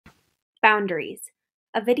Boundaries,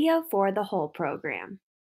 a video for the whole program.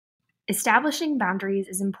 Establishing boundaries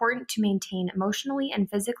is important to maintain emotionally and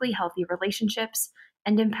physically healthy relationships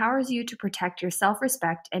and empowers you to protect your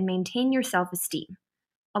self-respect and maintain your self-esteem.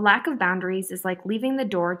 A lack of boundaries is like leaving the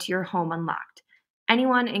door to your home unlocked.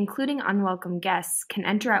 Anyone, including unwelcome guests, can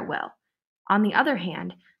enter at will. On the other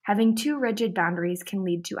hand, having too rigid boundaries can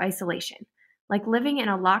lead to isolation, like living in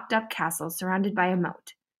a locked-up castle surrounded by a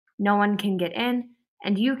moat. No one can get in,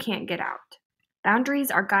 and you can't get out. Boundaries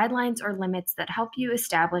are guidelines or limits that help you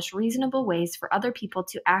establish reasonable ways for other people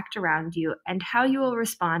to act around you and how you will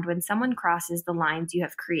respond when someone crosses the lines you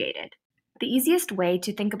have created. The easiest way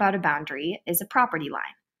to think about a boundary is a property line.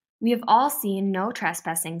 We have all seen no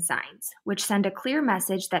trespassing signs, which send a clear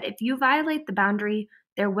message that if you violate the boundary,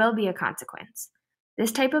 there will be a consequence.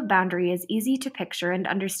 This type of boundary is easy to picture and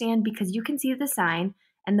understand because you can see the sign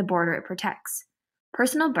and the border it protects.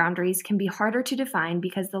 Personal boundaries can be harder to define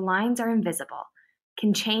because the lines are invisible,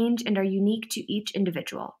 can change, and are unique to each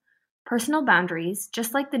individual. Personal boundaries,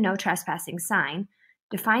 just like the no trespassing sign,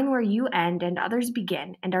 define where you end and others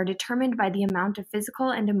begin and are determined by the amount of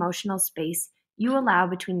physical and emotional space you allow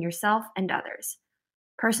between yourself and others.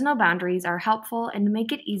 Personal boundaries are helpful and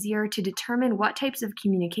make it easier to determine what types of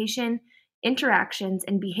communication, interactions,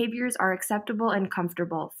 and behaviors are acceptable and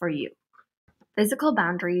comfortable for you. Physical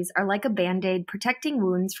boundaries are like a band-aid protecting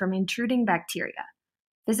wounds from intruding bacteria.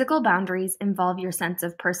 Physical boundaries involve your sense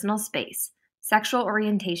of personal space, sexual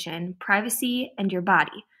orientation, privacy, and your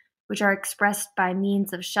body, which are expressed by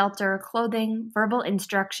means of shelter, clothing, verbal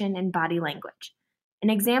instruction, and body language. An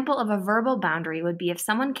example of a verbal boundary would be if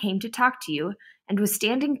someone came to talk to you and was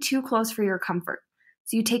standing too close for your comfort,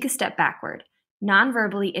 so you take a step backward,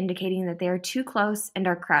 non-verbally indicating that they are too close and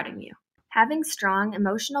are crowding you. Having strong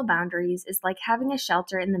emotional boundaries is like having a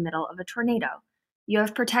shelter in the middle of a tornado. You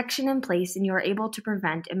have protection in place and you are able to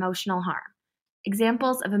prevent emotional harm.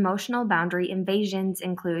 Examples of emotional boundary invasions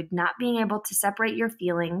include not being able to separate your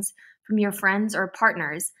feelings from your friends or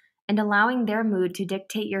partners and allowing their mood to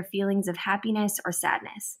dictate your feelings of happiness or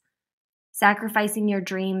sadness. Sacrificing your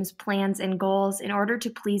dreams, plans, and goals in order to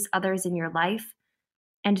please others in your life,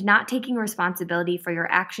 and not taking responsibility for your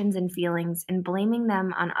actions and feelings and blaming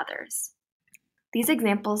them on others. These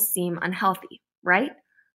examples seem unhealthy, right?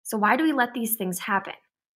 So why do we let these things happen?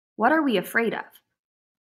 What are we afraid of?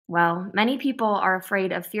 Well, many people are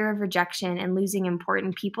afraid of fear of rejection and losing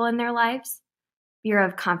important people in their lives, fear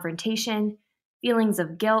of confrontation, feelings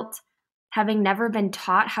of guilt, having never been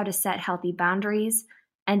taught how to set healthy boundaries,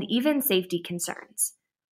 and even safety concerns.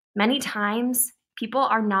 Many times, people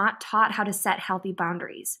are not taught how to set healthy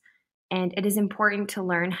boundaries, and it is important to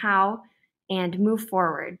learn how and move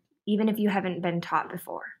forward, even if you haven't been taught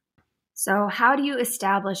before. So, how do you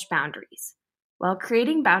establish boundaries? Well,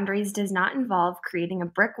 creating boundaries does not involve creating a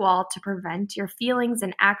brick wall to prevent your feelings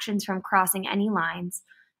and actions from crossing any lines,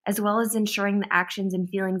 as well as ensuring the actions and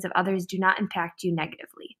feelings of others do not impact you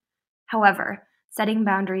negatively. However, setting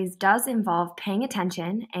boundaries does involve paying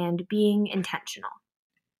attention and being intentional.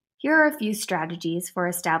 Here are a few strategies for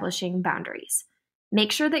establishing boundaries.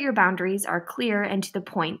 Make sure that your boundaries are clear and to the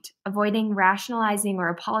point, avoiding rationalizing or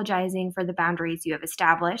apologizing for the boundaries you have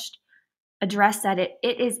established. Address that it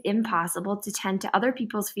is impossible to tend to other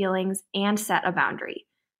people's feelings and set a boundary.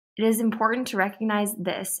 It is important to recognize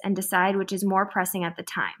this and decide which is more pressing at the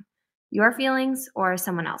time, your feelings or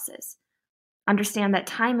someone else's. Understand that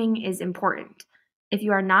timing is important. If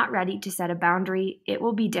you are not ready to set a boundary, it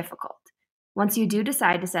will be difficult. Once you do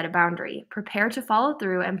decide to set a boundary, prepare to follow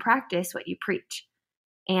through and practice what you preach.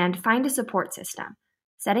 And find a support system.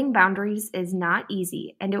 Setting boundaries is not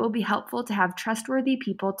easy, and it will be helpful to have trustworthy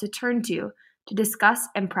people to turn to discuss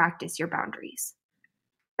and practice your boundaries.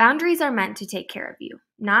 Boundaries are meant to take care of you,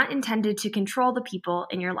 not intended to control the people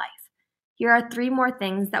in your life. Here are 3 more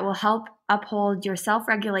things that will help uphold your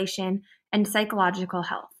self-regulation and psychological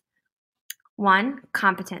health. 1.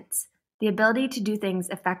 Competence, the ability to do things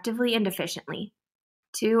effectively and efficiently.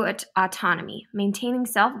 2. Autonomy, maintaining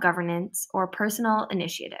self-governance or personal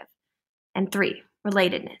initiative. And 3.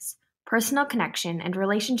 Relatedness, personal connection and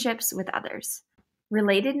relationships with others.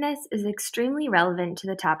 Relatedness is extremely relevant to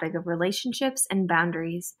the topic of relationships and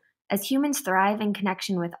boundaries, as humans thrive in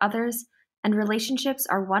connection with others, and relationships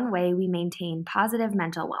are one way we maintain positive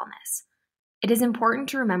mental wellness. It is important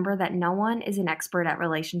to remember that no one is an expert at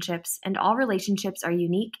relationships, and all relationships are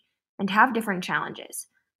unique and have different challenges.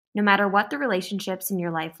 No matter what the relationships in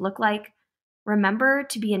your life look like, remember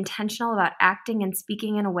to be intentional about acting and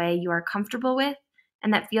speaking in a way you are comfortable with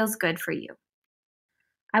and that feels good for you.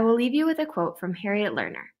 I will leave you with a quote from Harriet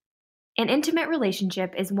Lerner. An intimate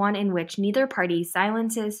relationship is one in which neither party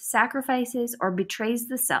silences, sacrifices, or betrays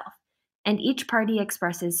the self. and each party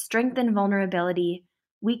expresses strength and vulnerability,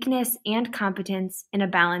 weakness and competence in a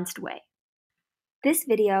balanced way. This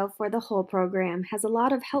video for the whole program has a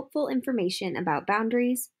lot of helpful information about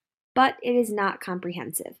boundaries, but it is not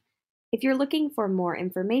comprehensive. If you're looking for more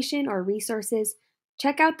information or resources,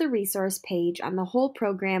 check out the resource page on the whole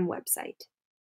program website.